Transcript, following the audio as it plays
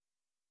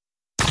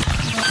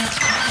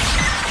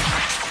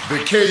The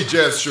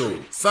K-Jazz Show,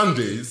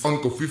 Sundays on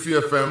Kofifi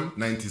FM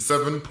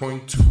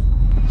 97.2.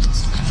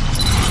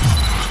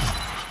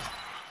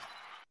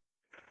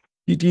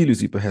 Titi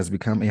Luzipo has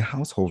become a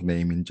household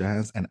name in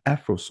jazz and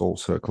afro soul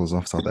circles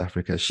of South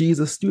Africa. She is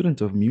a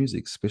student of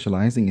music,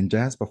 specializing in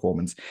jazz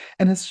performance,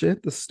 and has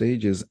shared the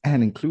stages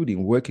and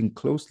including working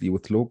closely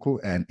with local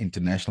and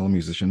international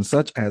musicians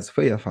such as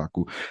Feya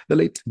Faku, the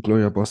late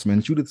Gloria Bosman,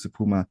 Judith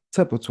Sephuma,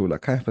 Tsepo Tsola,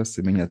 Caiphus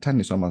Semenya,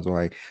 Thandiswa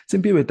Mazwai,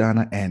 Simphiwe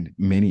Dana, and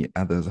many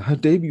others. Her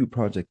debut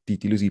project,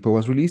 Titi Luzipo,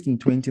 was released in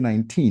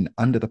 2019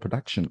 under the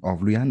production of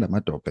Luyanda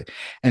Madope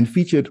and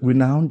featured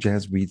renowned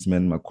jazz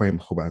reedsman Makwai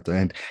Mkhobata,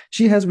 and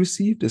she has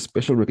received a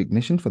special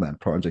recognition for that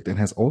project and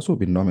has also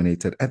been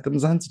nominated at the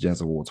Mzansi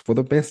Jazz Awards for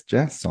the Best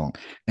Jazz Song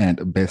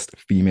and Best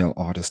Female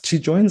Artist. She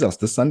joins us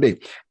this Sunday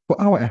for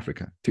Our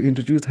Africa to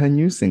introduce her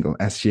new single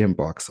as she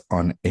embarks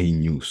on a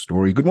new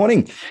story. Good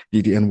morning,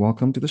 Titi, and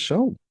welcome to the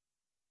show.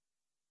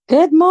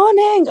 Good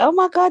morning. Oh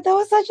my God, that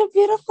was such a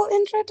beautiful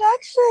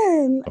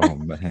introduction. Oh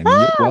man,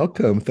 you're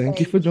welcome. Thank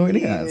you for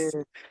joining us.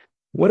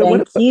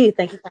 Thank you.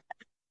 Thank you.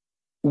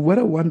 What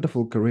a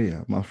wonderful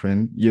career, my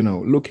friend. You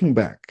know, looking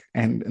back,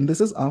 and this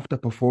is after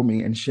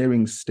performing and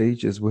sharing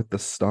stages with the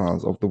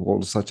stars of the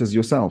world, such as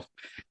yourself.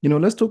 You know,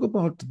 let's talk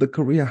about the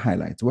career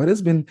highlights. What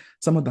has been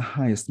some of the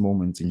highest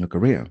moments in your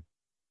career?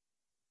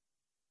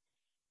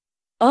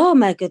 Oh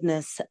my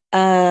goodness.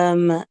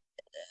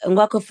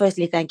 Ngwako,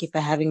 firstly, thank you for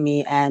having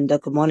me, and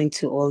good morning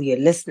to all your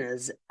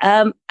listeners.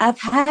 I've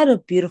had a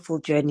beautiful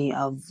journey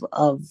of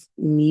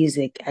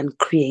music and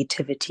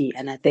creativity,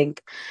 and I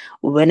think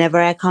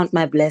whenever I count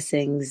my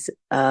blessings,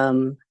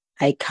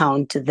 I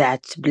count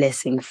that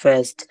blessing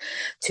first.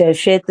 To have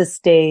shared the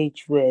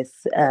stage with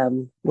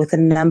a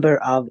number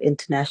of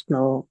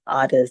international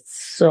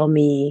artists,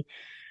 Somi,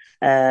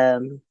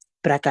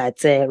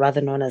 Brakatse,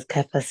 rather known as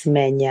Caiphus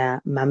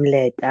Semenya,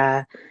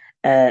 Mamleta,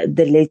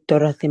 the late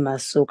Dorothy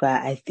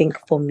Masuka, I think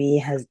for me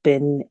has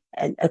been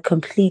a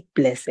complete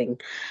blessing.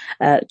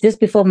 Just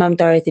before Mom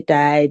Dorothy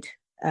died,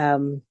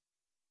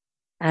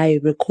 I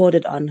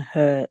recorded on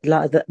her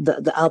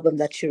the album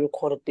that she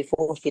recorded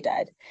before she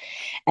died,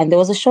 and there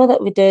was a show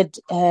that we did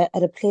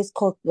at a place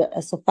called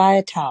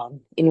Sophia Town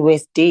in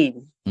West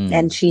Dean,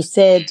 and she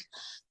said,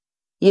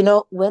 "You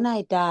know, when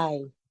I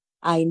die,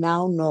 I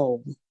now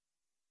know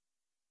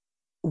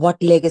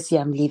what legacy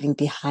I'm leaving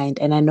behind,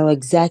 and I know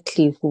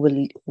exactly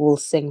who will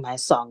sing my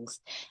songs."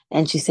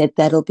 And she said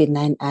that'll be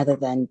none other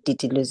than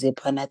Titi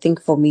Luzipo. And I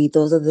think for me,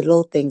 those are the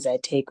little things I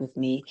take with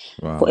me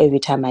for every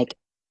time I get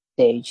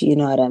on stage. You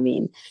know what I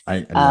mean?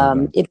 I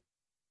love that.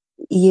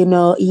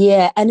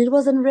 And it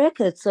was on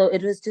record, so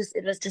it was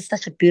just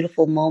such a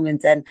beautiful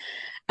moment. And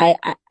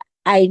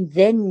I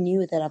then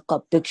knew that I've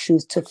got big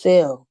shoes to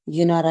fill.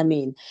 You know what I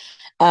mean?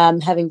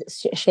 Having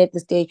shared the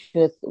stage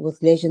with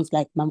legends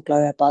like Mom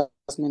Gloria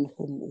Bosman,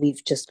 whom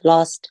we've just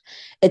lost,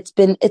 it's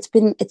been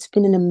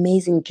an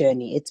amazing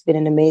journey. It's been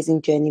an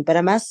amazing journey. But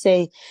I must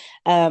say,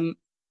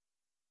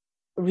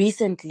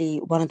 recently,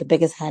 one of the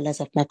biggest highlights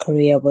of my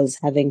career was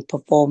having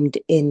performed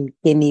in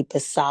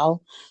Guinea-Bissau,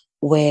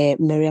 where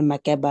Miriam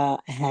Makeba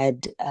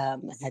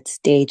had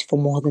staged for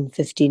more than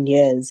 15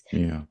 years.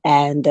 Yeah.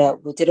 And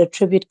we did a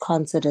tribute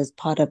concert as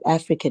part of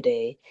Africa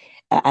Day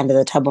under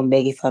the Thabo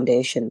Mbeki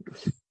Foundation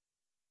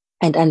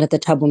and under the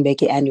Thabo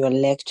Mbeki annual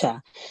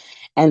lecture.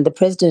 And the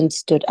president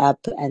stood up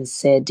and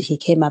said, he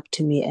came up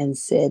to me and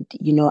said,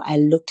 "You know, I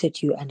looked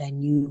at you and I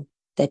knew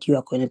that you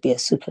are going to be a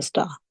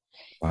superstar."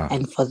 Wow.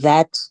 And for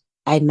that,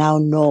 I now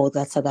know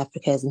that South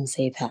Africa is in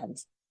safe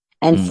hands.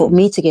 And for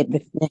me to get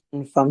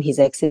recognition from His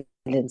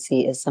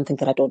Excellency is something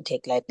that I don't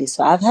take lightly.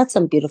 So I've had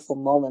some beautiful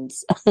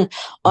moments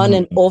on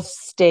and off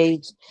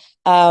stage.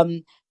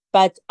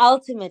 But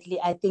ultimately,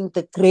 I think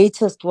the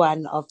greatest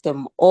one of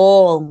them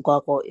all,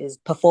 Ngwako, is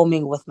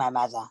performing with my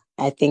mother.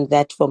 I think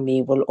that for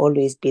me will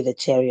always be the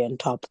cherry on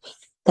top.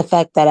 The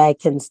fact that I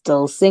can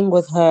still sing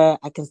with her,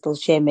 I can still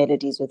share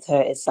melodies with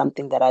her is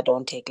something that I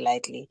don't take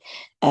lightly,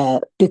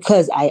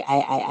 because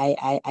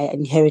I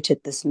inherited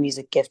this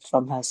music gift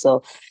from her.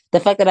 So the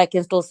fact that I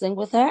can still sing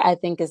with her, I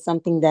think is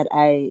something that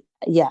I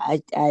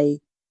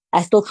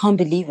still can't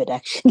believe it,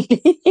 actually.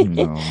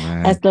 No,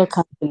 man. I still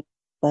can't believe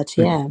it, but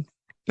yeah.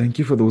 Thank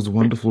you for those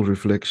wonderful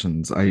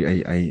reflections.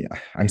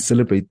 I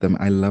celebrate them.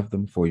 I love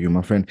them for you,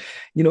 my friend.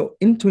 You know,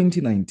 in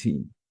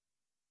 2019,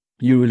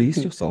 you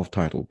released your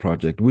self-titled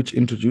project, which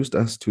introduced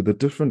us to the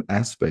different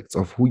aspects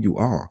of who you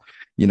are.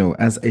 You know,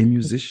 as a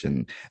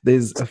musician,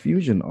 there's a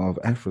fusion of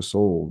Afro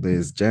soul,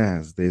 there's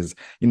jazz, there's,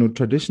 you know,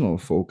 traditional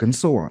folk, and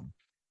so on.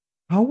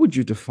 How would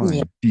you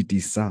define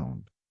Titi's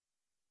sound?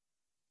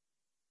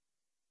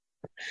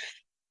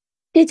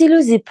 Titi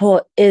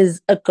Luzipo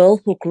is a girl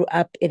who grew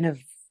up in a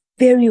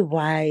very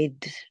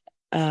wide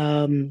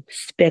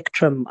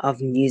spectrum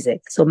of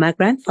music. So my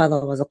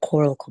grandfather was a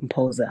choral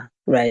composer,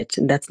 right?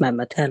 And that's my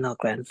maternal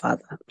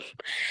grandfather.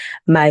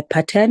 My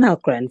paternal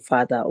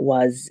grandfather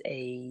was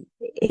a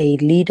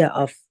leader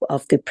of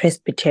the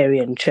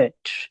Presbyterian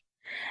Church,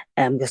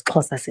 the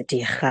Xhosa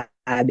City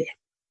Gabe.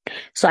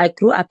 So I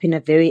grew up in a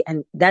very,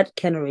 and that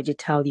can already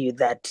tell you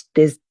that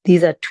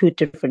these are two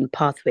different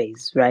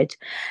pathways, right?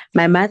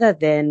 My mother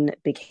then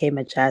became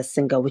a jazz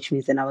singer, which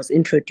means then I was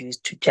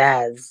introduced to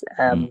jazz.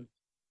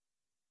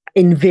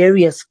 In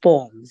various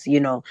forms,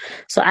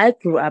 So I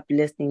grew up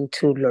listening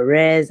to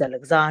Lorez,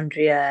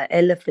 Alexandria,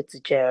 Ella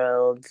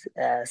Fitzgerald,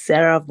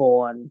 Sarah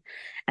Vaughan,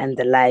 and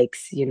the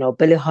likes,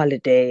 Billie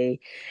Holiday.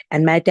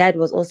 And my dad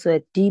was also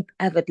a deep,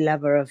 avid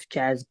lover of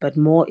jazz, but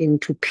more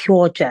into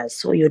pure jazz.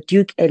 So your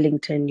Duke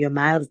Ellington, your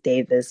Miles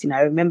Davis.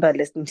 I remember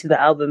listening to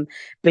the album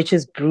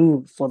Bitches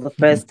Brew for the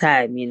first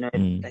time,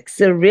 like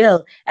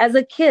surreal. As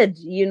a kid,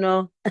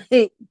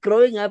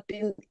 growing up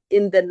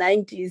in the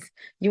 90s,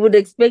 you would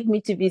expect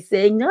me to be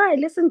saying, no, I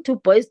listened to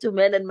Boyz II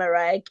Men and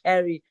Mariah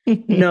Carey.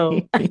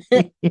 No,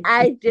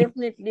 I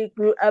definitely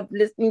grew up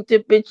listening to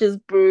Bitches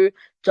Brew,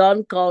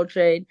 John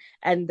Coltrane,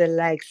 and the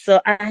like.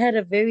 So I had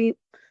a very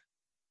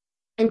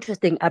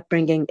interesting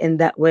upbringing in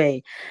that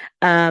way.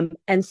 And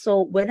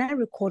so when I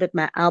recorded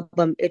my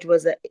album, it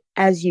was,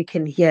 as you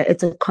can hear,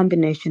 it's a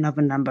combination of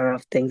a number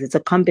of things. It's a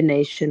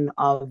combination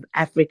of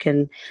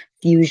African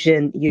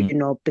fusion,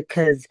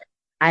 because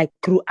I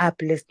grew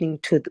up listening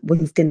to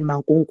Winston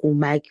Mankunku,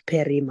 Mike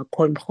Perry,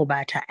 McCoy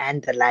Mkhobata,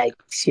 and the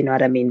likes, you know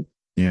what I mean?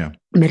 Yeah.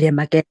 Miriam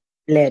Makeba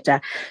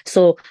later.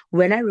 So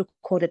when I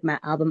recorded my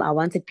album, I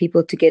wanted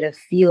people to get a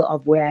feel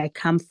of where I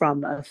come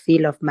from, a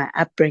feel of my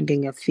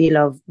upbringing, a feel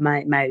of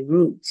my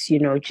roots.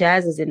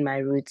 Jazz is in my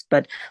roots,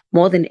 but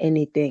more than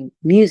anything,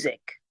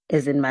 music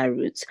is in my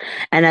roots.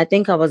 And I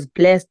think I was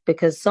blessed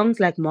because songs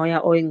like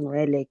Moya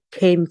Oyingwele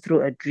came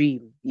through a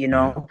dream,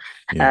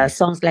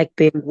 songs like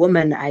Being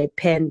Woman, I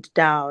penned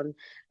down,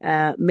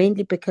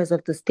 mainly because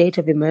of the state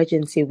of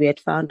emergency we had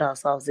found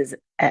ourselves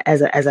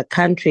as a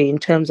country in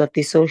terms of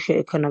the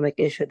socio-economic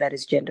issue that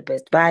is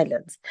gender-based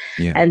violence.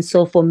 Yeah. And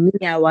so for me,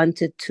 I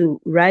wanted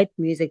to write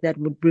music that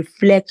would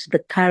reflect the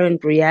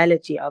current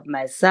reality of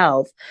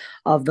myself,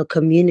 of the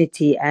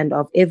community, and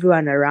of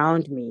everyone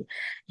around me.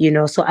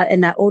 So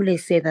I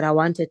always say that I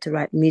wanted to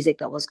write music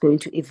that was going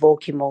to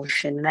evoke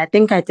emotion. And I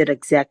think I did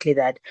exactly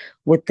that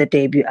with the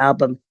debut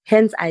album.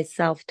 Hence, I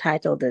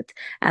self-titled it.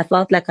 I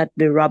felt like I'd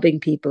be robbing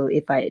people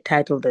if I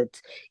titled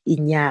it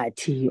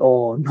Inyati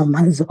or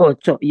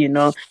Nomanzocho,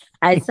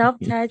 I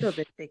self-titled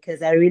it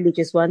because I really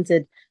just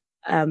wanted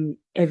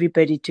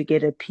everybody to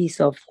get a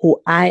piece of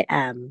who I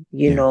am,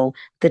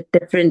 the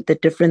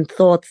different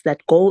thoughts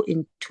that go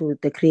into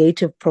the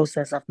creative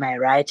process of my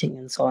writing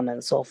and so on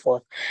and so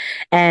forth.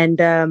 And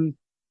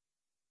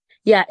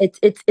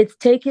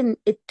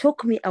it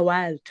took me a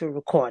while to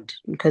record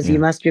because you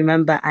must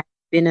remember I've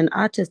been an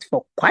artist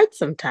for quite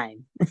some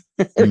time.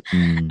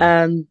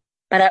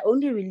 But I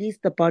only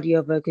released the body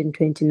of work in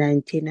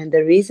 2019, and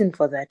the reason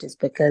for that is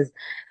because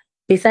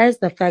besides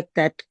the fact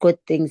that good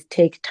things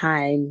take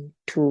time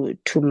to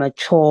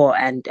mature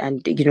and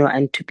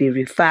to be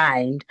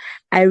refined,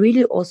 I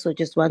really also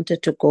just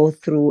wanted to go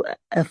through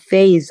a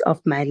phase of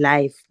my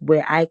life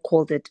where I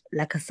called it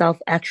like a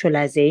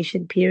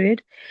self-actualization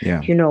period.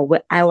 Yeah.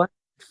 Where I wanted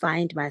to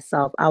find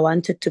myself. I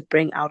wanted to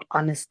bring out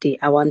honesty.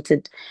 I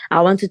wanted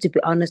to be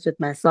honest with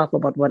myself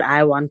about what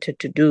I wanted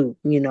to do.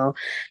 You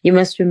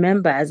must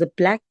remember, as a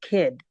Black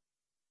kid,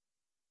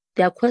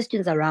 there are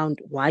questions around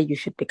why you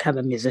should become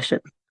a musician.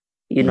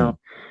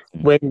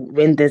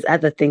 When there's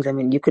other things, I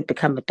mean, you could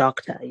become a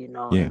doctor, and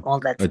all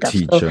that a stuff.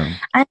 Teacher.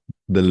 So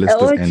the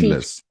list is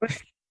endless.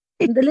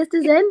 The list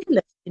is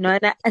endless, and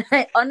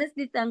I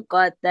honestly thank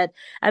God that,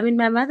 I mean,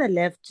 my mother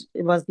left,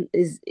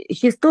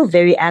 she's still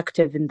very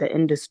active in the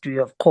industry,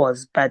 of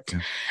course, but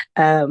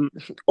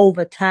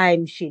over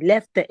time, she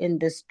left the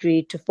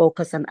industry to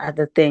focus on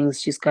other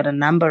things. She's got a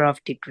number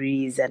of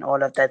degrees and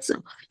all of that.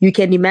 So you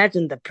can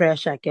imagine the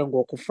pressure I can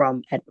go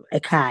from at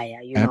Ekaya,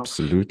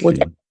 Absolutely.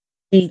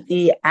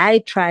 I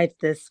tried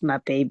this, my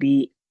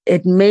baby.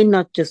 It may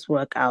not just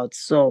work out.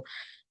 So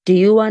do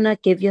you want to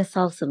give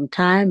yourself some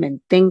time and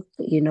think,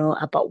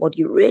 about what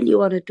you really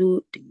want to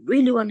do? Do you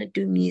really want to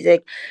do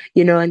music?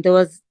 And there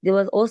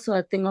was also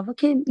a thing of,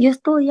 okay, you're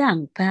still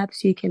young.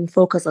 Perhaps you can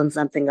focus on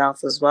something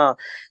else as well,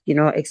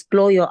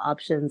 explore your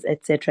options,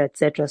 etc.,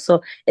 etc.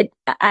 So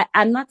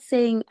I'm not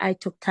saying I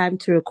took time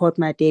to record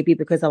my debut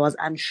because I was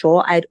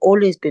unsure. I'd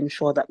always been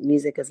sure that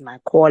music is my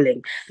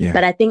calling. Yeah.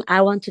 But I think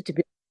I wanted to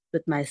be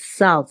with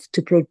myself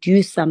to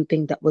produce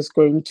something that was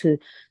going to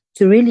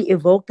really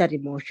evoke that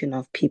emotion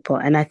of people.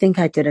 And I think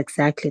I did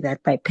exactly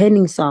that by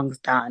penning songs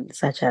down,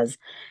 such as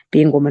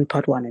Being Woman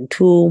Part 1 and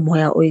 2,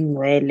 Moya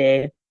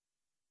Oyingwele,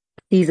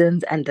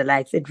 Seasons, and the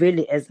likes. It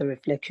really is a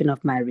reflection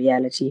of my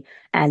reality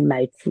and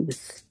my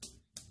truth.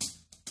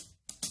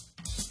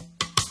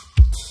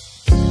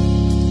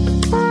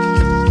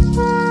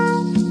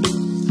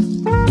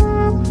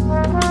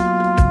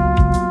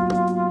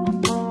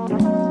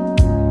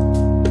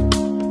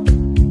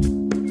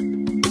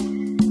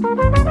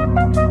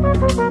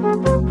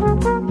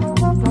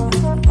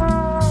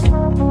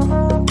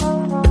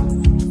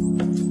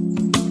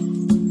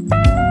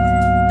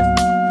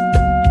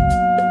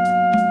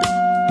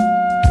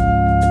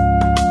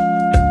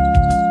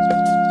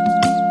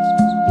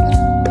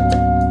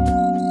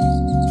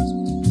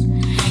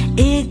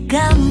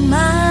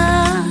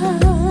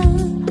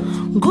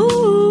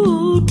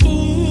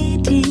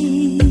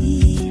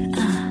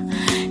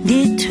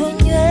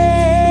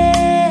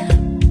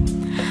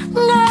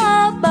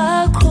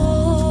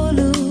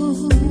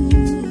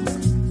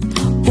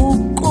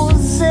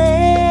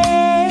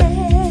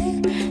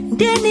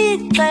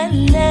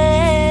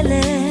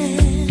 dinixelele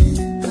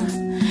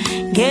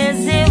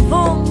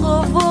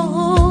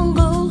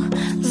ngezivunguvungu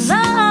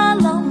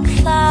zalo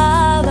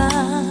mhlaba.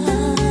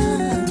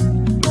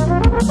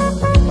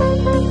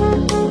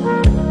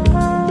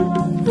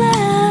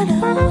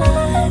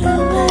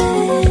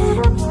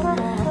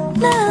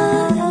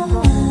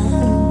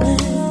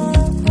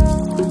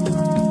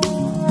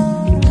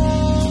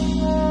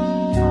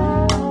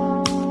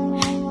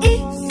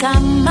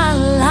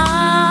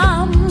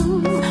 Ikamalam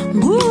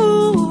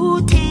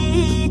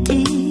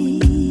ngutiti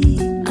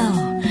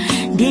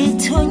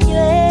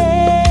dithunywe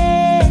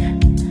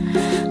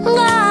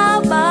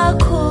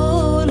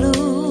ngabakhulu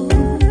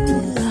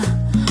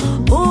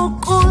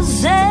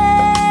ukuze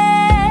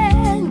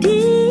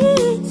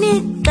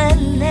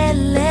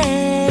ndinixelele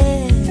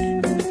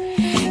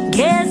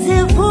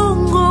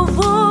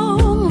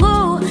ngezivunguvungu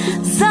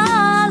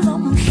zalo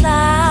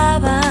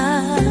mhlaba.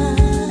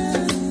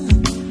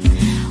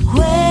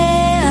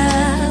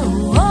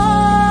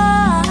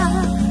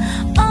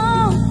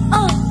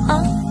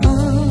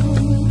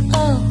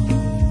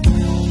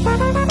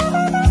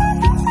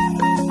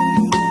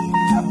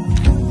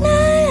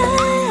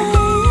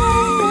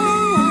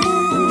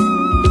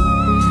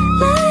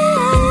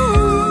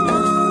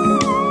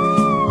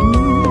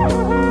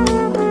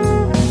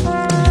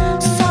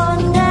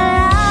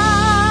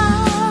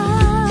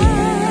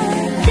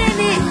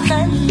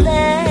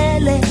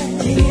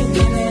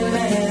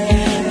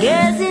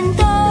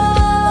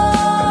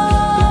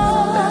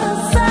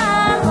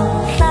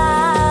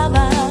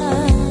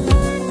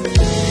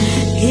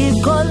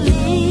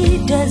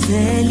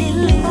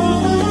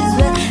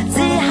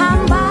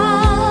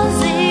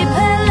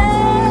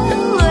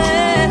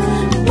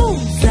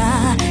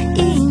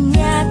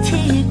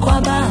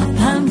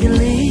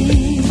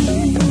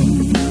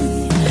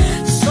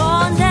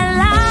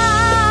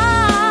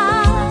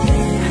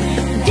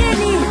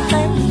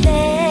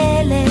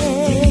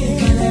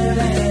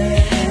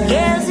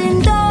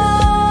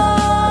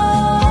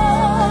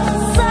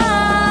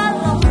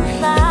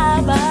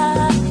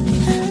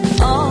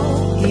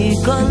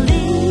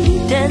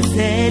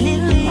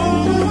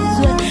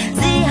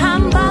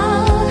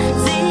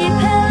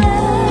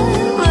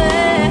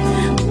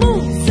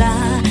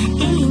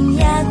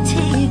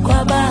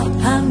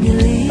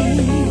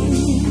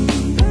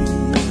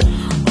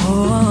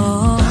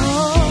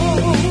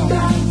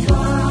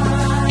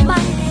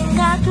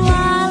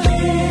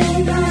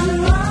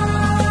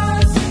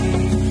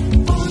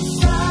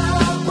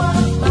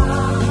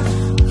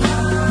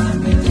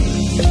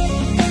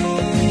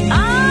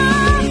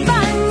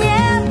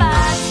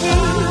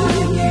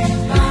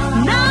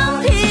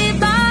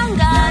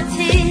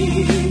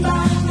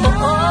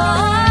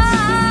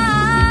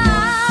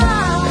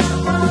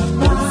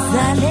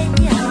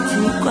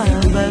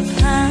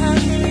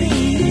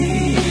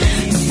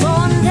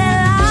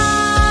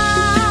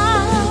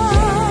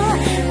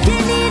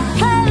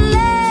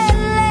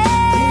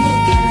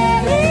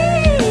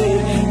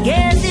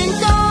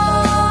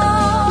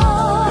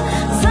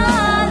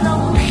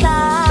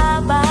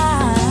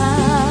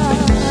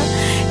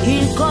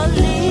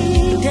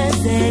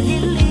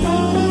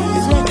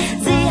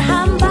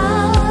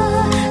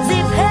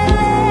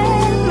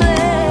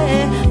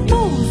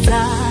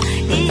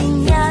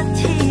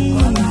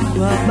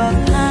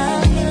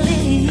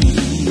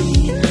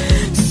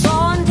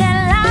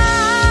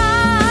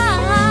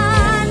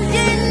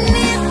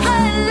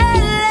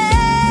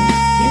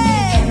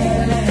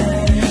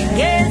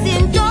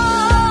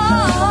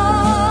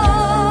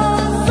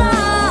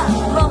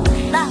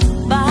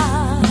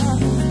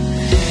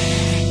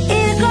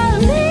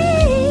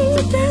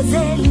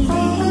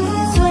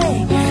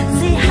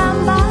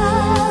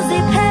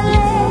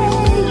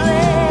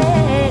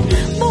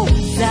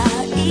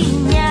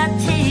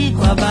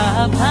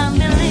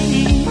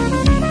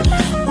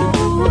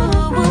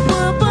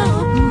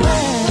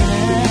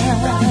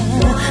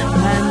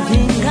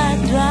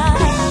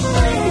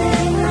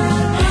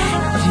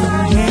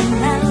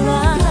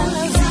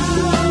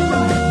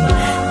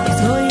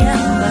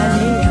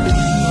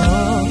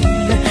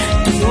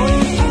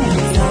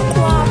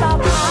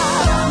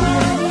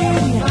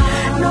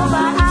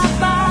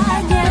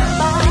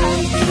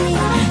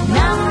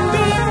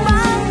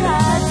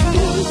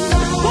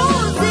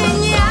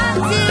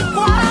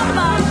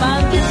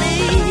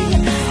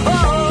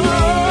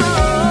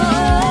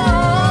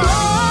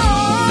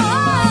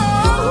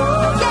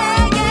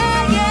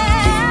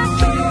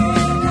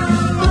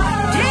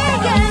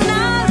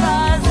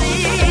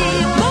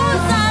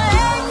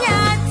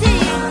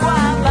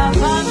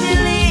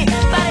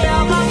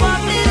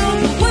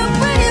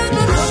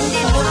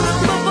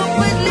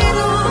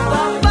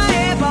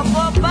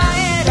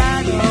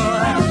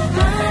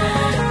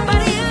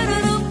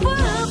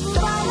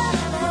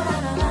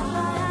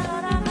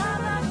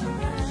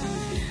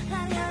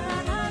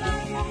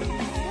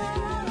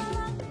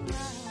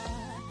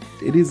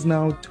 It is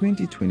now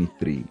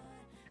 2023.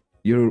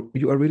 You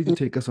are ready to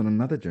take us on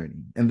another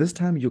journey, and this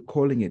time you're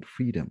calling it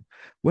freedom.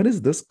 What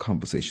is this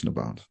conversation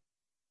about?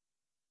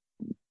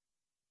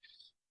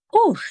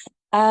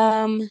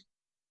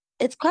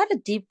 it's quite a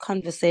deep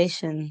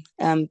conversation,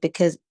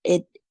 because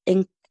it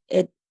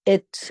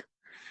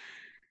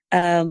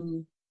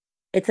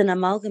it's an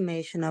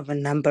amalgamation of a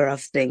number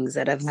of things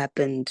that have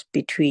happened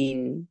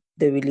between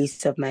the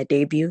release of my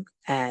debut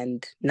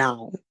and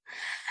now.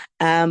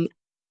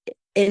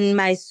 In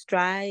my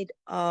stride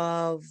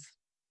of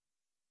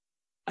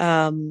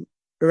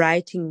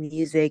writing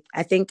music,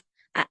 I think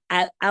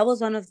I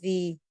was one of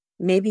the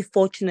maybe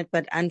fortunate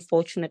but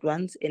unfortunate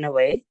ones in a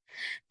way,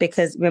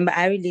 because remember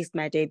I released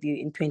my debut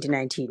in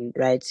 2019,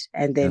 right?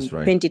 And then That's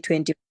right.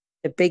 2020,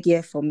 a big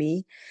year for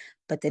me,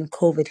 but then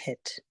COVID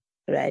hit,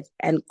 right?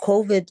 And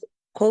COVID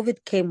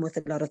came with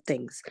a lot of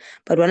things,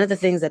 but one of the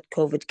things that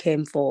COVID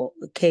came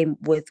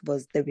with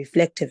was the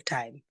reflective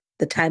time,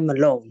 the time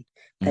alone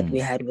that we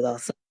had with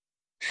ourselves.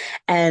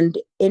 And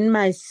in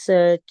the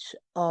search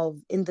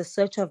of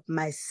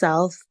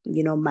myself,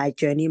 my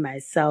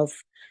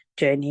self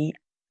journey,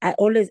 I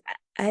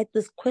had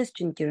this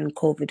question during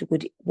COVID: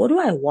 what do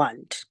I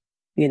want?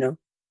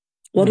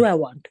 What do I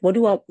want? What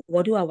do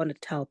I want to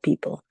tell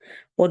people?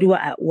 What do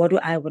I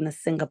want to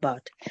sing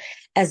about?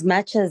 As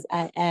much as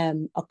I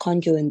am a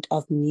conduit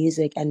of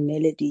music and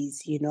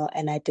melodies,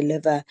 and I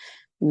deliver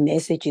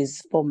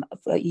messages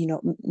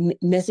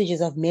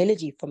messages of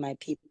melody for my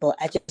people,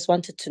 I just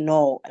wanted to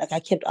know, like I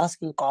kept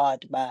asking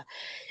God, but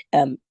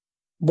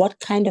what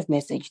kind of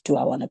message do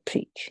I want to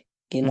preach?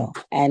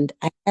 And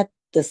I had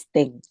this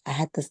thing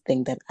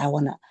that I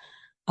wanna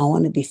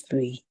be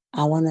free.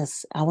 I wanna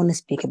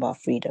speak about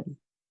freedom.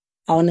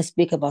 I want to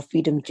speak about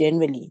freedom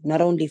generally,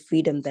 not only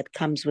freedom that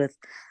comes with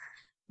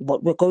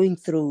what we're going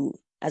through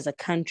as a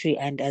country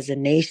and as a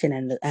nation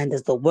and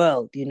as the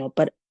world,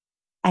 but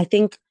I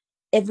think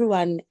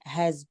everyone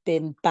has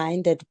been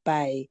binded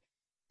by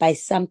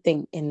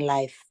something in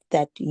life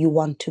that you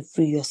want to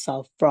free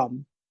yourself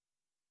from.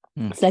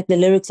 It's like the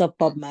lyrics of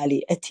Bob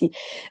Marley: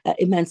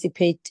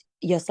 emancipate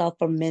yourself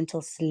from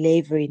mental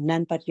slavery.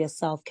 None but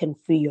yourself can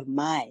free your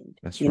mind.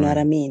 That's you know right.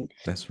 what I mean?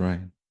 That's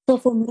right. So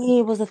for me,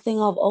 it was a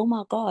thing of, oh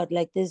my God,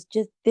 like there's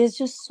just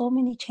so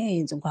many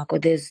chains.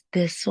 There's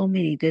so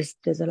many. There's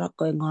a lot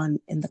going on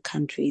in the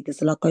country.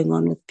 There's a lot going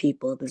on with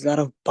people. There's a lot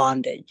of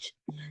bondage.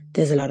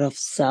 There's a lot of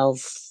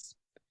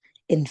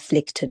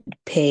self-inflicted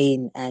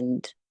pain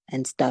and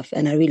stuff.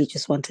 And I really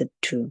just wanted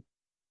to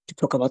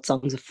talk about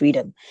songs of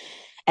freedom.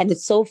 And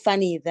it's so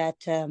funny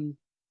that the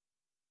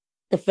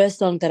first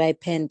song that I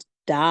penned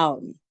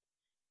down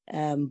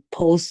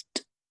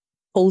post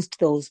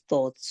those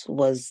thoughts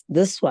was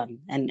this one,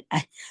 and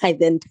I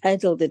then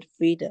titled it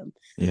Freedom.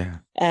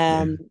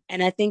 And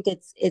I think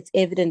it's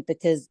evident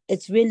because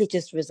it's really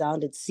just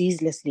resounded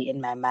ceaselessly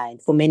in my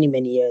mind for many,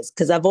 many years,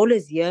 because I've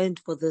always yearned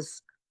for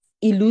this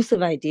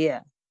elusive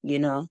idea,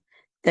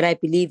 that I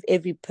believe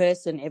every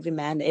person, every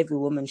man, every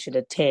woman should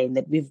attain,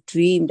 that we've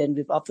dreamed and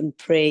we've often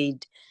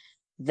prayed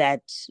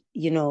that,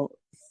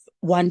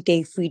 one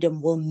day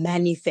freedom will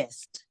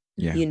manifest,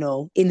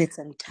 in its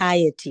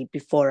entirety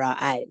before our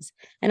eyes.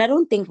 And I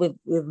don't think we've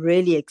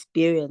really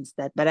experienced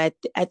that, but I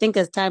think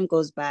as time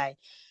goes by,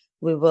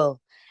 we will.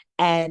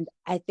 And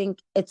I think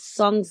it's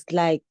songs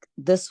like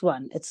this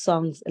one, it's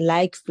songs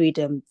like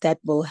Freedom that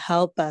will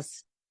help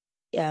us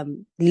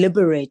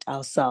liberate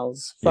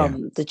ourselves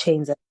from the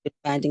chains that are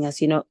binding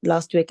us.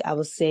 Last week I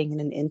was saying in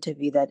an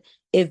interview that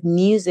if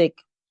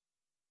music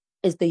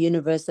is the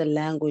universal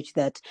language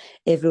that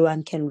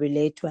everyone can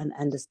relate to and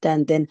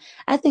understand, then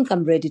I think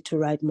I'm ready to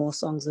write more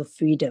songs of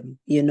freedom.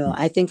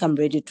 I think I'm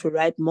ready to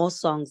write more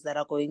songs that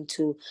are going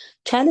to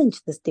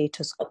challenge the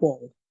status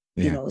quo.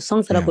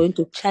 Songs that are going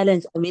to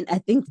challenge. I mean,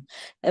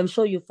 I'm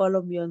sure you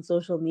follow me on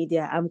social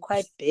media. I'm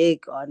quite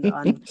big on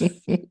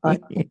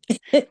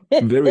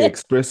very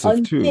expressive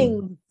on too.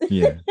 Things.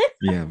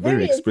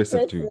 Very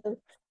expressive too.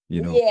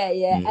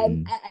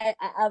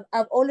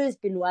 I've always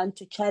been one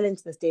to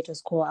challenge the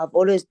status quo. I've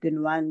always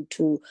been one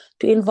to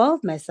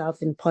involve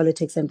myself in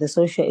politics and the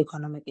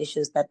socio-economic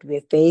issues that we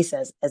face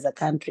as a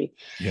country.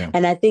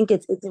 And I think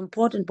it's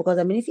important because,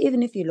 I mean,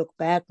 even if you look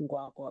back,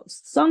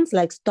 songs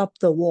like Stop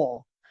the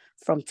War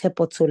from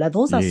Tsepo Tsola,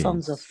 those are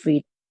songs of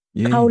freedom.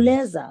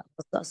 Kauleza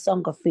was a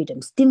song of freedom.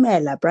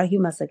 Stimela,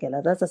 Brahima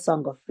Sakela, that's a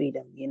song of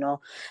freedom,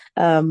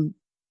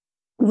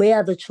 Where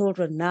Are the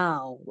Children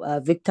Now?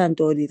 Victor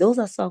Ndoli, those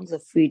are songs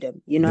of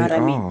freedom. You know what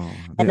I mean?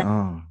 They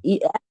are.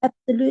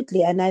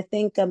 Absolutely. And I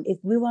think if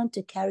we want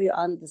to carry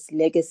on this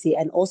legacy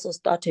and also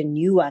start a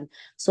new one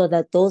so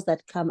that those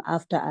that come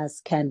after us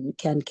can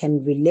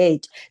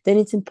relate, then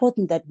it's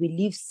important that we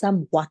leave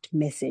somewhat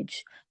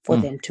message for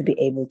them to be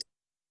able to.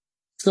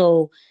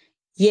 So,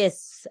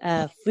 yes,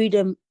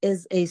 Freedom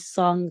is a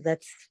song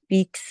that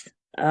speaks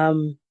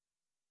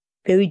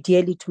very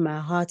dearly to my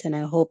heart, and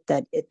I hope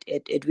that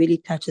it really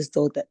touches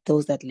those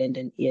that lend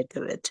an ear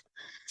to it.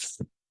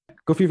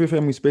 Kofifi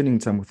FM, we're spending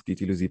time with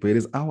Titi Luzipo. It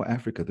is Our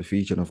Africa, the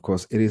feature, and of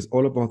course, it is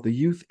all about the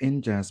youth in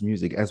jazz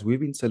music as we've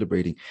been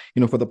celebrating,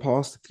 for the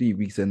past 3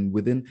 weeks. And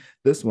within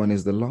this one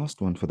is the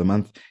last one for the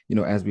month,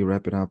 as we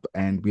wrap it up.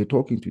 And we're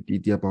talking to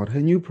Titi about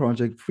her new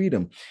project,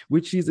 Freedom,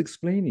 which she's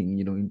explaining,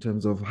 in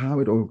terms of how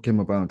it all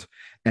came about.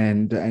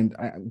 And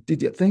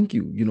Titi, thank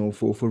you,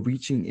 for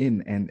reaching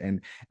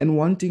in and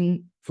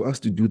wanting for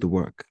us to do the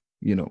work.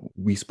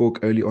 We spoke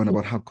early on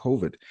about how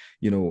COVID,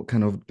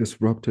 kind of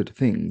disrupted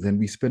things, and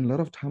we spent a lot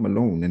of time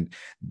alone, and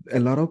a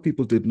lot of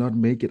people did not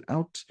make it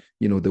out,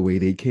 the way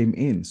they came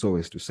in, so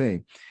as to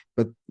say.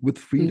 But with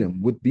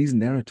Freedom, with these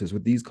narratives,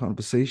 with these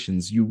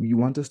conversations, you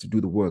want us to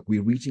do the work.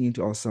 We're reaching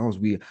into ourselves.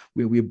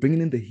 We're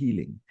bringing in the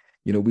healing.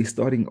 We're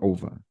starting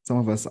over. Some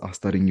of us are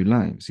starting new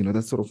lives.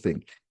 That sort of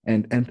thing.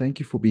 And thank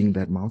you for being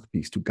that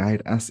mouthpiece to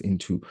guide us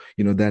into,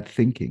 that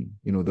thinking.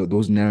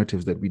 Those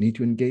narratives that we need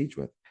to engage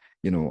with.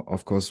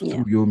 Of course,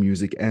 through your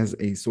music as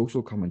a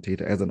social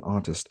commentator, as an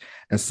artist,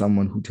 as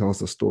someone who tells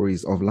the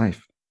stories of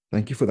life.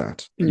 Thank you for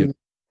that.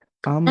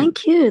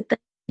 Thank you.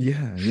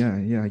 Yeah,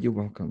 you're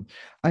welcome.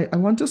 I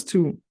want us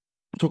to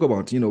talk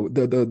about,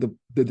 the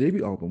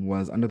debut album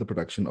was under the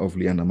production of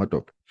Liana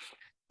Matop.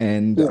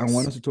 And I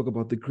want us to talk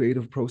about the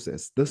creative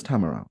process this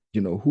time around,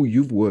 who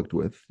you've worked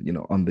with,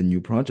 on the new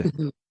project.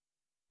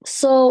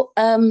 So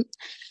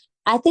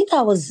I think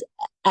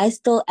I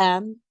still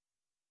am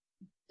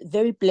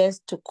very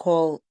blessed to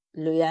call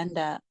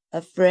Luyanda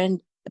a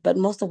friend, but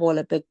most of all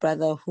a big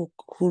brother who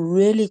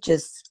really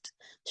just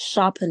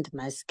sharpened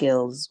my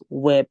skills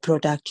where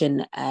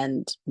production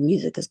and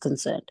music is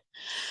concerned.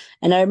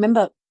 And I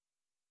remember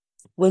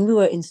when we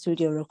were in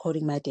studio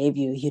recording my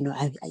debut,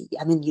 I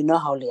mean, you know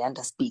how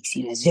Luyanda speaks,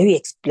 it's very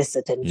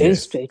explicit and very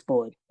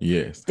straightforward.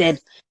 Yes.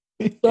 Said,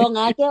 so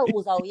I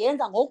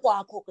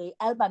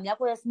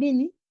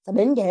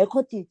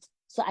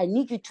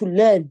need you to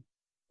learn.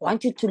 I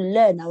want you to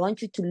learn. I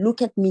want you to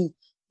look at me.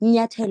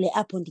 Meaning,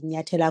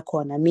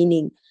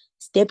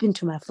 step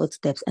into my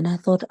footsteps. And I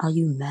thought, are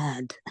you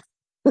mad?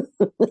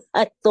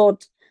 I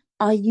thought,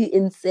 are you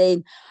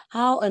insane?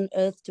 How on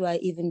earth do I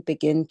even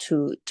begin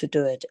to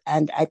do it?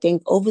 And I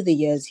think over the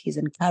years, he's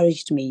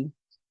encouraged me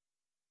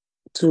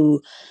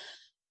to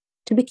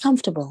be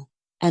comfortable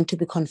and to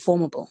be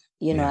conformable,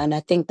 and I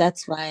think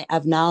that's why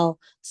I've now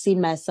seen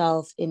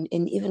myself in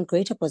even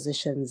greater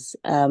positions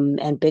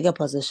and bigger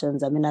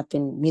positions. I mean, I've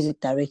been music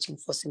directing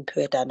for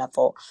Simphiwe Dana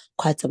for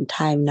quite some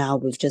time now.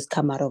 We've just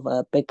come out of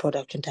a big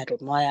production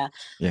titled Moya,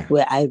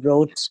 where I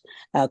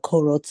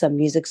co-wrote some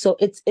music. So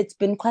it's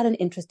been quite an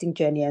interesting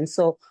journey. And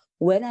so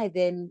when I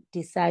then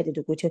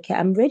decided, okay,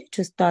 I'm ready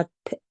to start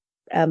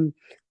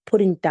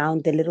putting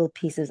down the little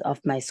pieces of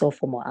my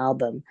sophomore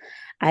album,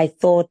 I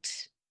thought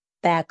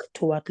back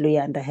to what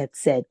Luyanda had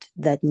said,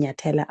 that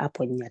nyatela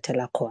apo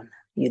nyatela kona,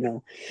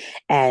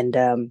 and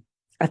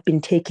I've been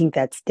taking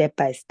that step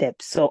by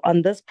step. So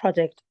on this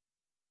project,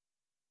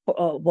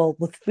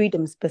 with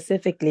Freedom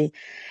specifically,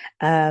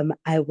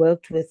 I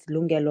worked with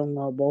Lungelo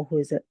Ngobo, who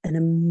is an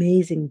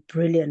amazing,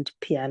 brilliant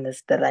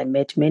pianist that I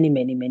met many,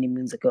 many, many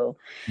moons ago.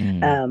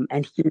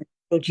 And he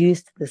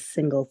produced this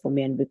single for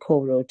me and we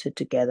co-wrote it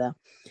together.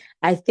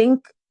 I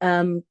think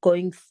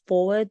going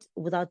forward,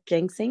 without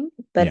jinxing,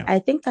 but I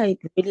think I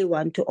really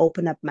want to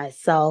open up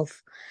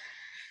myself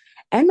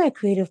and my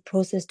creative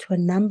process to a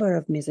number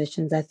of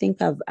musicians. I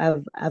think I've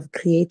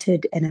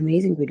created an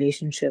amazing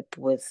relationship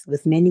with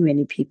many,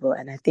 many people.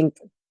 And I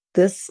think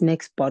this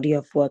next body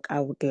of work,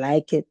 I would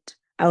like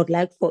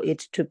for it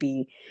to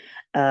be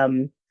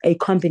a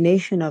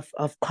combination of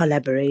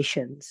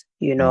collaborations.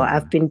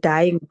 I've been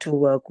dying to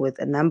work with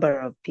a number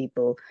of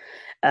people.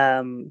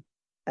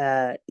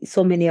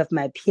 So many of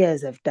my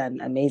peers have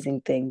done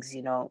amazing things.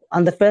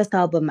 On the first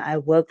album I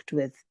worked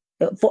with,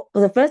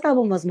 the first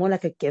album was more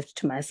like a gift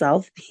to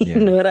myself. You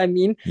know what I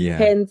mean?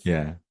 Hence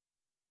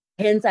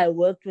I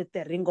worked with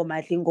the Ringo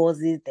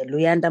Matlingozis, the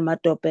Luyanda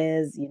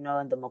Matopes,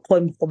 and the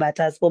Makoi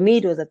Mkobatas. For me,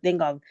 it was a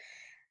thing of,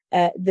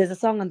 there's a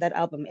song on that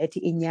album, Eti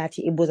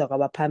Inyati Ibuza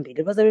Pambi.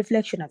 It was a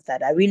reflection of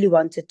that. I really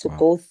wanted to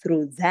go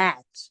through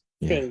that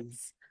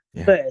phase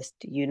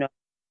first,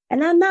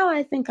 And now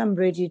I think I'm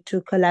ready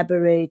to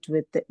collaborate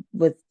with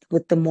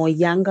the more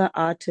younger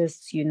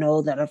artists,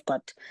 that have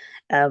got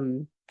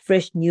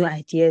fresh new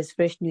ideas,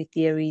 fresh new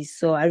theories.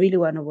 So I really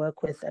want to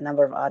work with a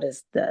number of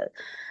artists, the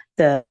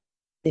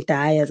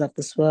Dayas of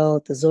this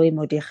world, the Zoe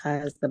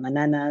Modijas, the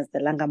Mananas, the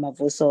Langa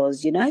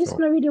Mavusos. I just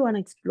really want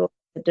to explore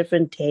a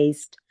different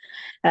taste.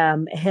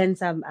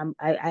 Hence,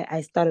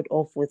 I started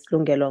off with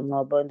Lungelo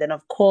Ngobo, and then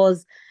of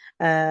course,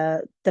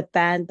 the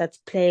band that's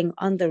playing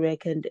on the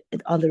record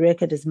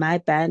is my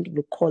band.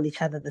 We call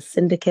each other the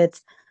Syndicate.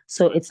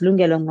 So it's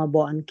Lungelo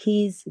Ngobo on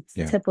keys, it's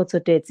Tsepo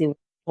Tsola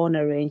on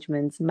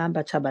arrangements,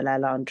 Mamba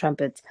Chabalala on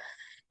trumpet.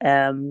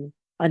 On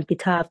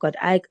guitar, I've got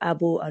Ike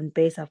Abu. On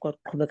bass, I've got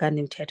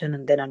Kubekani Mteton.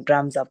 And then on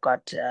drums, I've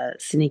got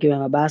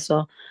Sinikiwe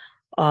Mabaso.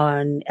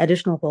 On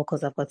additional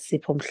vocals, I've got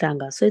Sipho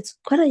Mhlanga. So it's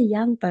quite a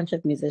young bunch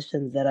of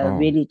musicians that are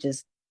really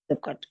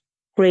they've got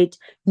create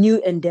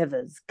new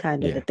endeavors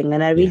kind of a thing.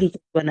 And I really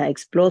want to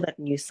explore that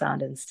new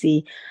sound and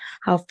see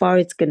how far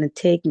it's going to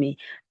take me.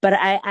 But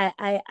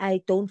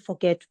I don't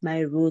forget my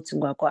roots,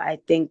 Ngwako. I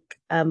think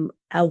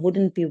I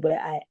wouldn't be where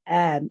I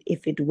am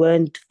if it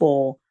weren't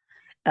for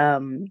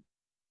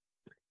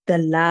the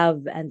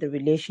love and the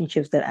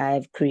relationships that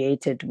I've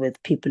created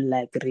with people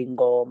like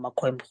Ringo,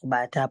 Makoy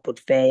Mkhubata,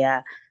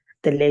 Feya,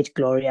 the late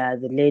Gloria,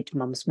 the late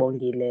Mams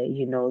Bongile.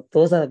 You know,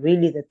 those are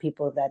really the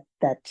people that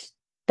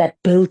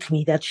built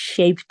me, that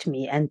shaped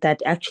me, and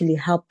that actually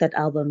helped that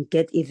album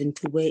get even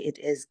to where it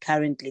is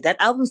currently. That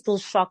album still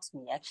shocks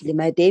me, actually.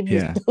 My debut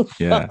still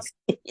shocks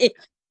me.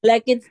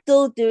 Like, it's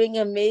still doing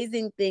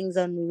amazing things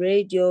on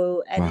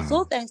radio. And it's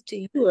all thanks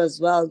to you as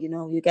well. You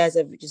know, you guys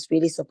have just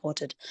really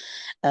supported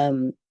our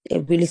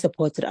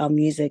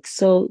music.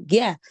 So,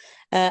 yeah,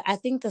 I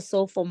think the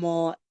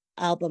Sophomore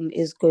album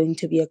is going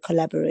to be a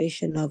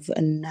collaboration of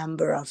a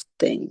number of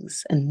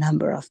things. And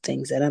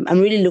I'm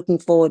really looking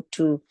forward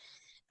to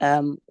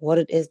what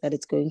it is that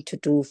it's going to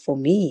do for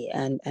me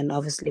and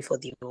obviously for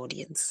the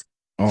audience.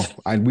 Oh,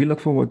 and we look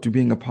forward to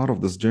being a part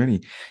of this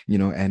journey, you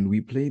know, and we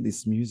play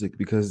this music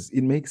because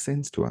it makes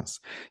sense to us.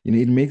 You know,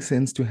 it makes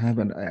sense to have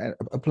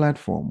a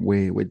platform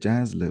where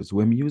jazz lives,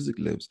 where music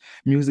lives,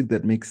 music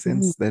that makes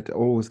sense, that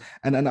always,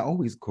 and I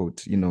always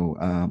quote, you know,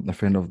 a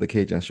friend of the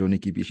Keja show,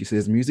 Nikki B, she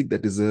says, music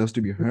that deserves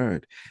to be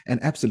heard.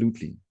 And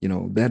absolutely, you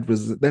know, that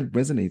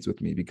resonates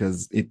with me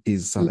because it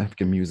is South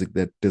African music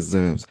that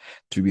deserves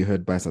to be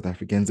heard by South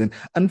Africans. And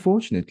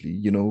unfortunately,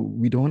 you know,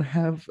 we don't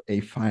have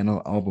a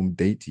final album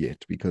date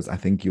yet because I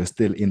think you're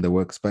still in the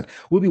works, but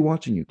we'll be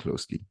watching you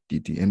closely,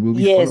 Titi, and we'll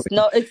be following,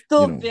 no, it's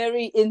still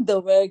very in the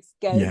works,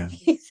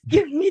 guys. Please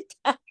give me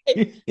time.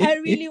 I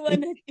really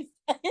want to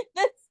decide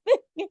this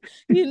thing.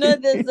 You know,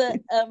 there's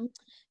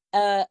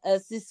a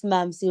Sis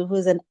Mamsi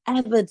who's an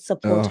avid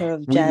supporter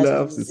of jazz. We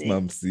love Sis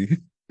Mamsi.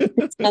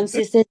 Sis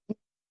Mamsi said,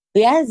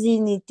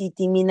 uyazini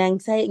Titi, mina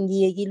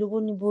ngiyekile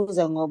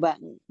ukunibuza ngoba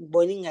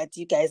ngibona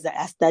ngathi you guys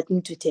are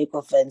starting to take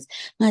offense.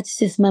 Ngathi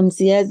sis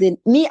Mamsi yazini,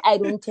 me, I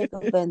don't take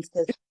offense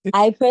because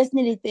I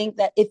personally think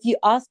that if you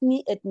ask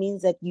me, it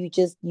means that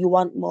you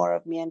want more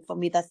of me, and for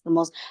me that's the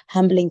most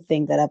humbling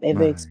thing that I've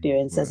ever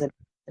experienced as a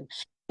person.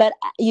 But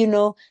you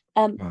know,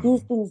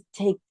 these things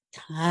take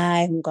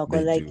time, Gogo.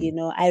 You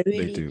know, I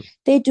really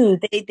they do,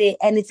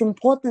 and it's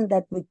important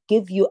that we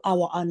give you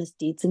our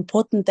honesty. It's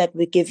important that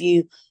we give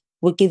you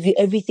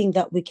everything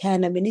that we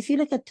can. I mean, if you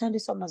look at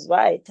Thandiswa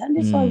Mazwai,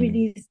 Thandiswa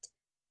released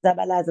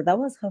Zabalaza. That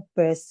was her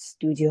first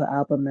studio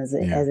album as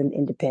an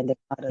independent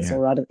artist,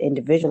 or rather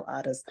individual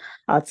artist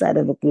outside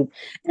of a group.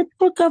 It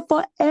took her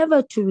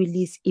forever to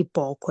release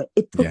Ipokwe.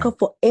 It took her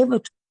forever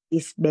to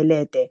release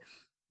Belete,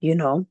 you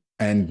know.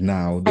 And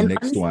now the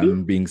next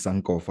one being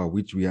Sankofa,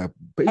 which we are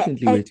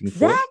patiently waiting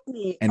for.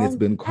 And it's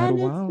been quite a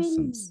while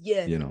since,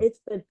 you know.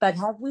 But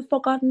have we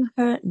forgotten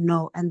her?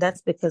 No. And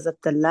that's because of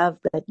the love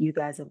that you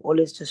guys have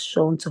always just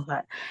shown to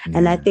her.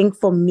 And I think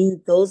for me,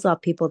 those are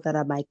people that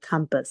are my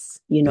compass,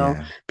 you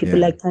know. People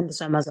like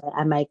Thandiswa Mazwai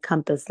are my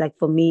compass. Like,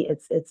 for me,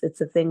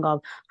 it's a thing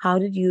of how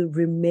did you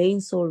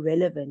remain so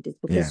relevant? It's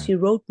because she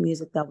wrote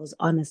music that was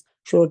honest.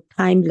 She wrote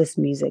timeless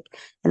music.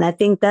 And I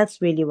think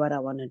that's really what I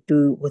want to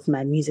do with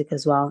my music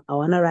as well. I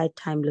want to write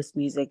timeless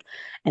music,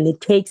 and it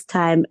takes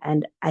time.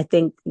 And I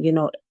think, you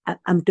know,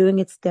 I'm doing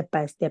it step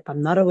by step.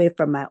 I'm not away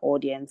from my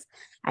audience.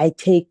 I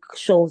take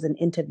shows and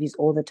interviews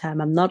all the time.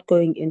 I'm not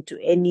going into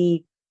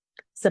any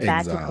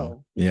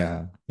sabbatical.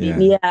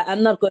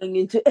 I'm not going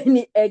into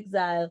any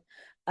exile.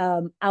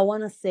 I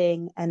want to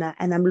sing, and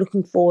I'm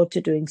looking forward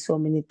to doing so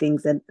many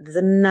things. And there's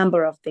a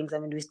number of things. I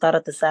mean, we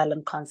started the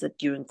silent concert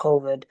during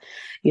COVID,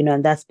 you know,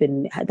 and that's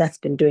been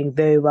doing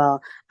very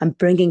well. I'm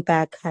bringing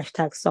back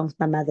 #songs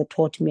my mother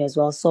taught me as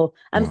well. So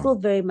I'm still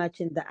very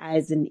much in the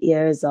eyes and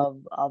ears of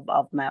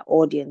my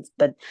audience.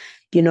 But,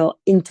 you know,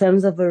 in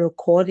terms of a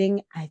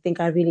recording, I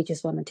think I really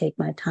just want to take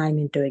my time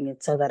in doing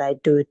it so that I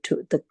do it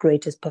to the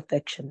greatest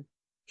perfection.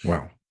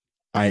 Wow.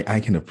 I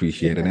can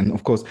appreciate it. And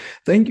of course,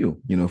 thank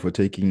you, you know, for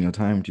taking your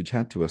time to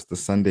chat to us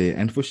this Sunday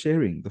and for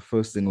sharing the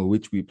first single,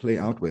 which we play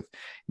out with,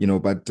 you know,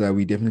 but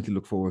we definitely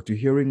look forward to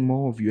hearing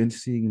more of you and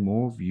seeing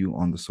more of you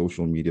on the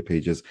social media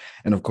pages.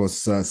 And of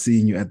course,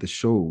 seeing you at the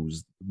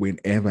shows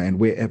whenever and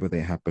wherever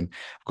they happen.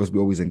 Of course, we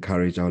always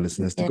encourage our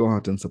listeners to go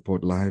out and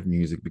support live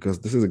music, because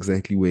this is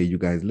exactly where you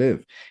guys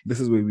live. This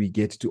is where we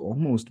get to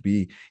almost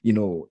be, you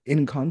know,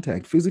 in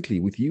contact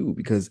physically with you,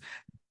 because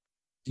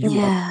you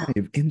are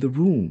live in the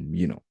room,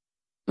 you know.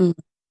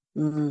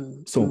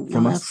 So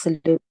from us,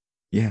 absolutely.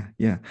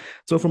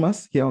 So from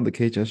us here on the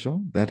KHS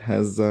show, that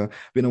has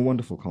been a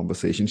wonderful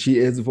conversation. She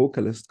is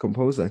vocalist,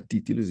 composer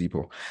Titi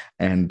Luzipo,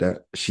 and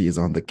she is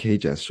on the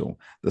KHS show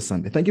this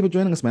Sunday. Thank you for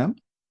joining us, ma'am.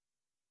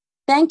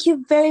 Thank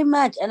you very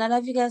much, and I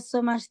love you guys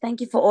so much.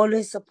 Thank you for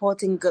always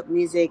supporting good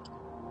music.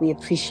 We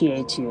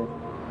appreciate you.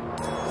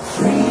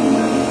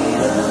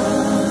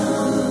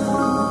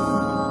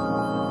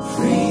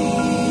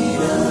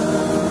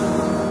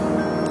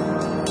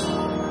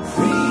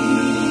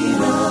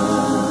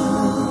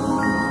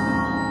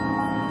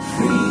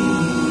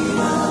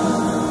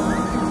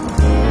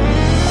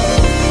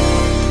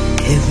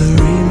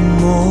 Every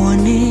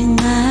morning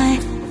I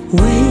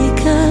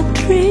wake up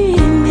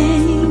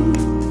dreaming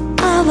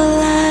of a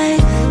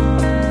life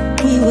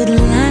we would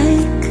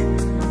like,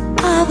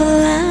 of a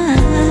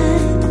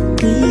life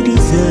we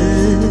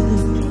deserve.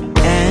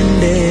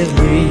 And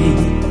every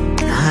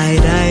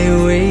night I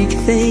wake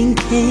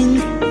thinking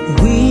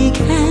we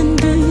can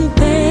do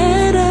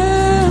better.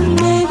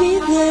 Maybe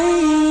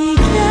they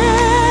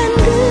can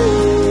do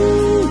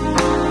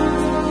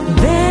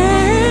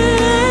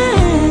better.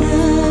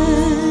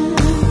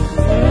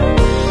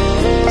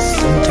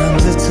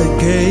 Sometimes it's a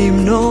game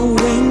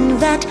knowing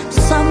that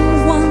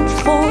someone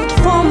fought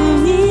for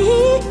me.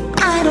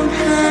 I don't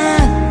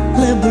have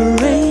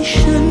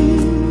liberation.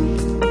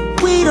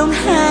 We don't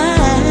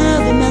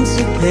have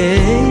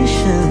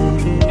emancipation.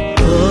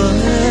 Oh,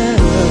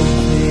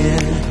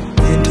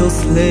 yeah. Into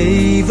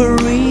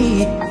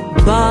slavery,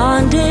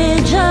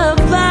 bondage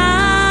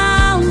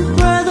abound.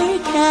 Brother,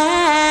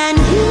 can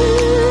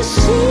you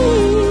see?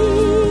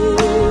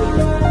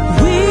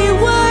 We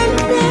were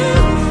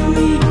never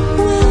free.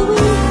 Will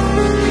we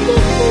be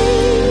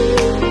free?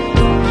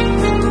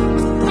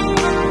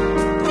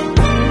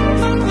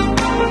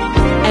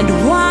 And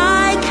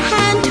why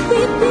can't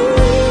we be?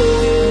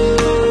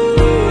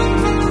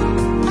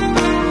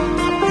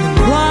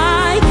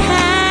 Why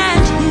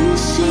can't you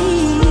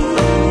see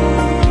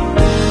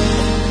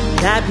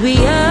that we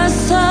are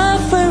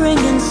suffering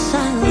in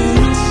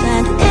silence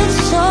and it's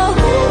so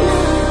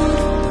loud?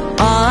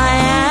 All I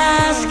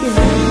ask is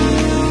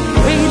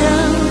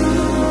freedom.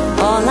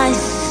 All I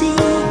seek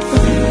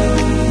is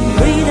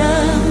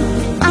freedom.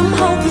 I'm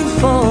hoping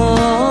for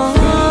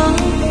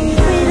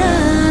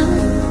freedom.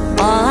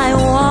 All I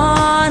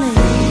want is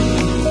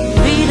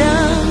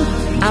freedom.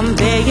 I'm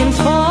begging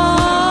for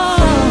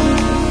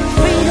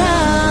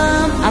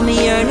freedom. I'm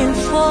yearning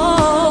for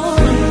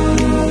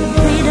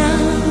freedom.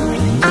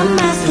 I'm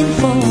asking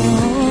for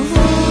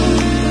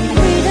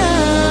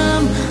freedom.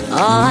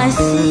 All I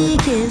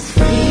seek is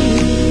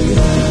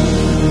freedom.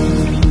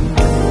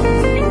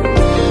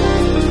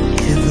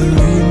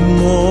 Every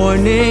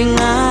morning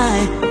I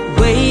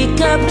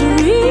wake up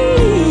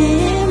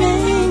dreaming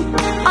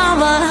of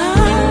a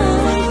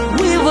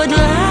life we would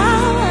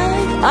like,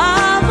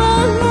 of a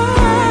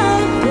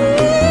life we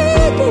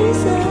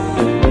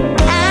deserve.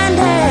 And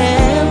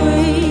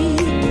every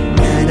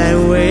night I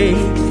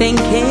wake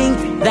thinking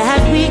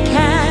that we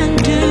can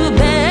do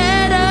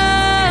better.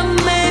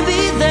 Maybe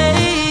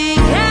they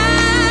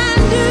can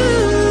do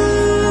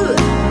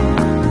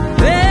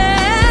better.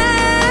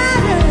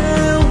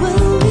 Will we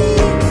be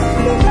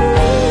free?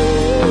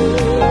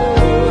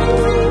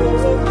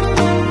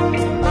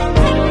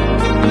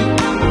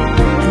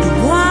 And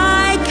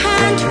why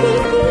can't we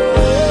be?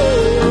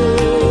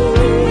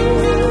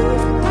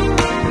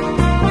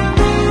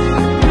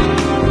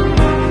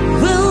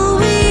 Will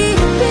we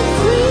be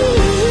free?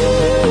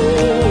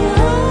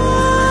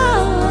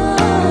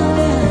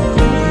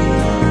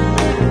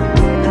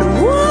 And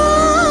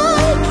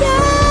why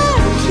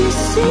can't you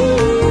see?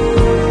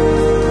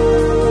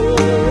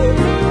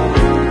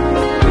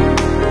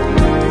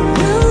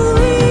 Will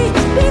we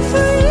be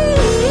free?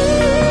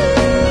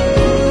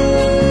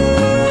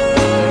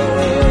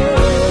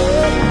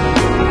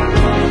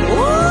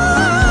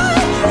 Why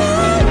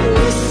can't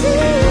you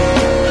see?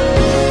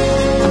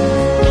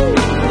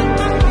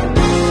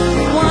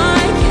 Why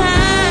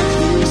can't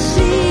you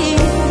see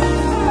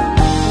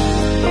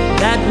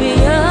that we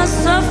are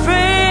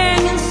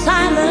suffering in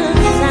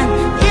silence and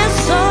it's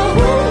so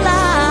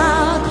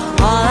loud?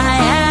 All I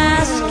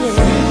ask is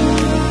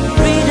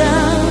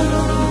freedom.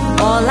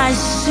 All I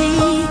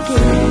seek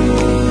is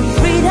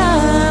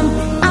freedom.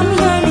 I'm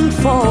yearning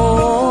for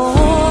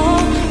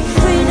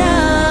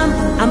freedom.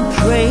 I'm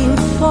praying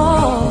for.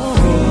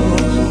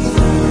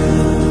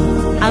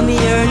 I'm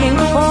yearning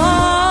for